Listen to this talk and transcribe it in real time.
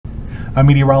I'm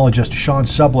meteorologist Sean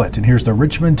Sublett, and here's the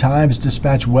Richmond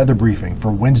Times-Dispatch weather briefing for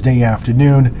Wednesday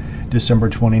afternoon, December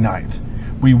 29th.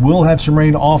 We will have some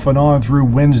rain off and on through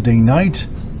Wednesday night,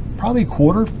 probably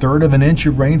third of an inch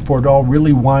of rain before it all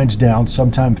really winds down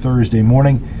sometime Thursday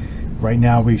morning. Right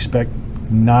now we expect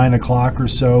 9 o'clock or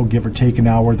so, give or take an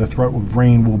hour, the threat of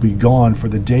rain will be gone for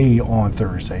the day on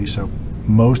Thursday, so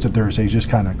most of Thursday is just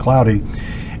kind of cloudy.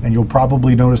 And you'll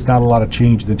probably notice not a lot of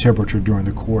change in the temperature during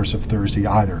the course of Thursday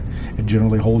either. It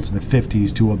generally holds in the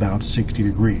 50s to about 60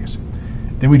 degrees.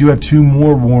 Then we do have 2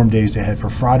 more warm days ahead for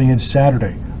Friday and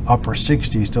Saturday, upper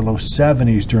 60s to low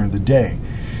 70s during the day.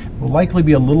 Will likely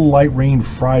be a little light rain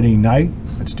Friday night.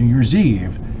 That's New Year's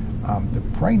Eve.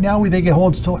 Right now we think it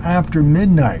holds till after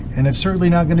midnight, and it's certainly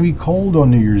not going to be cold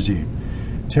on New Year's Eve.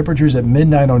 Temperatures at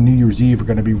midnight on New Year's Eve are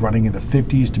going to be running in the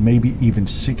 50s to maybe even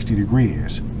 60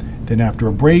 degrees. Then after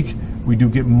a break, we do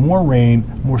get more rain,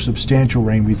 more substantial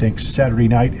rain, we think, Saturday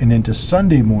night and into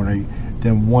Sunday morning.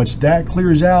 Then once that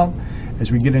clears out,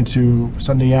 as we get into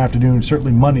Sunday afternoon,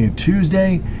 certainly Monday and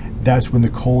Tuesday, that's when the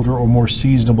colder or more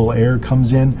seasonable air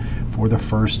comes in for the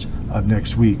first of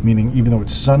next week, meaning even though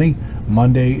it's sunny,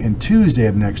 Monday and Tuesday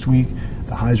of next week,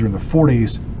 the highs are in the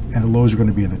 40s and the lows are going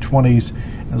to be in the 20s.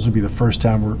 And this will be the first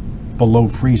time we're below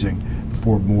freezing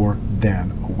for more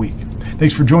than a week.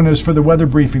 Thanks for joining us for the weather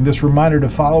briefing. This reminder to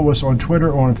follow us on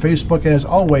Twitter or on Facebook. And as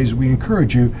always, we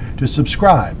encourage you to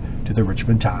subscribe to the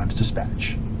Richmond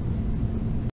Times-Dispatch.